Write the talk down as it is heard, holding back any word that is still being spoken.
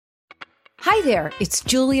Hi there, it's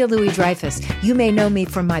Julia Louis-Dreyfus. You may know me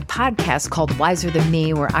from my podcast called Wiser Than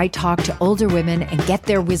Me, where I talk to older women and get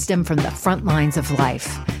their wisdom from the front lines of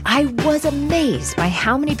life. I was amazed by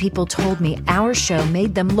how many people told me our show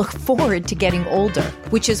made them look forward to getting older,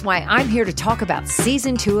 which is why I'm here to talk about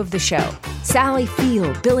season 2 of the show. Sally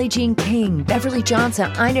Field, Billie Jean King, Beverly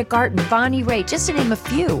Johnson, Ina Garten, Bonnie Raitt, just to name a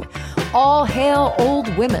few. All hail old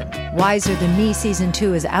women. Wiser Than Me season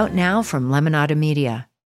 2 is out now from Lemonada Media.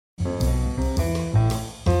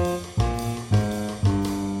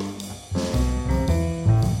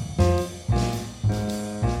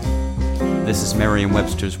 This is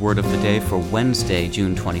Merriam-Webster's Word of the Day for Wednesday,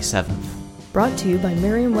 June 27th. Brought to you by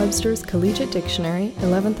Merriam-Webster's Collegiate Dictionary,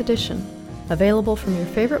 11th edition. Available from your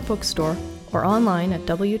favorite bookstore or online at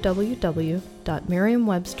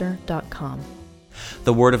www.merriam-webster.com.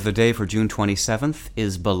 The word of the day for June 27th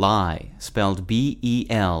is belie, spelled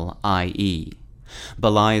B-E-L-I-E.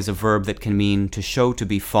 Belie is a verb that can mean to show to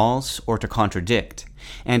be false or to contradict,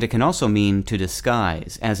 and it can also mean to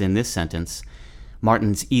disguise, as in this sentence,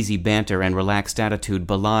 Martin's easy banter and relaxed attitude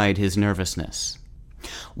belied his nervousness.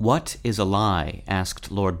 "What is a lie?"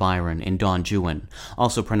 asked Lord Byron in Don Juan,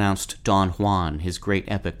 also pronounced Don Juan, his great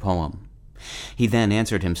epic poem. He then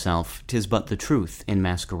answered himself, "'Tis but the truth in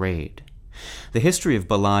masquerade." The history of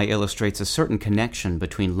belie illustrates a certain connection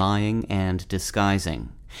between lying and disguising.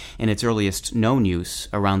 In its earliest known use,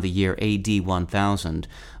 around the year AD 1000,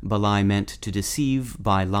 belie meant to deceive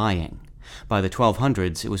by lying. By the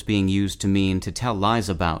 1200s, it was being used to mean to tell lies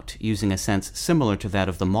about, using a sense similar to that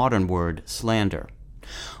of the modern word slander.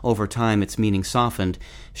 Over time, its meaning softened,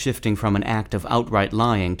 shifting from an act of outright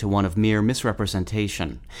lying to one of mere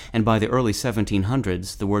misrepresentation, and by the early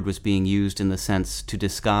 1700s, the word was being used in the sense to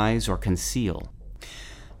disguise or conceal.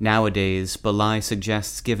 Nowadays, belie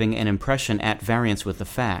suggests giving an impression at variance with the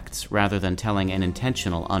facts, rather than telling an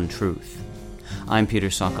intentional untruth. I'm Peter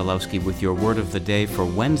Sokolowski with your Word of the Day for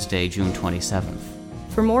Wednesday, June 27th.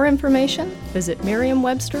 For more information, visit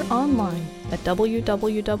Merriam-Webster online at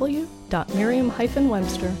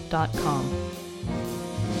www.merriam-webster.com.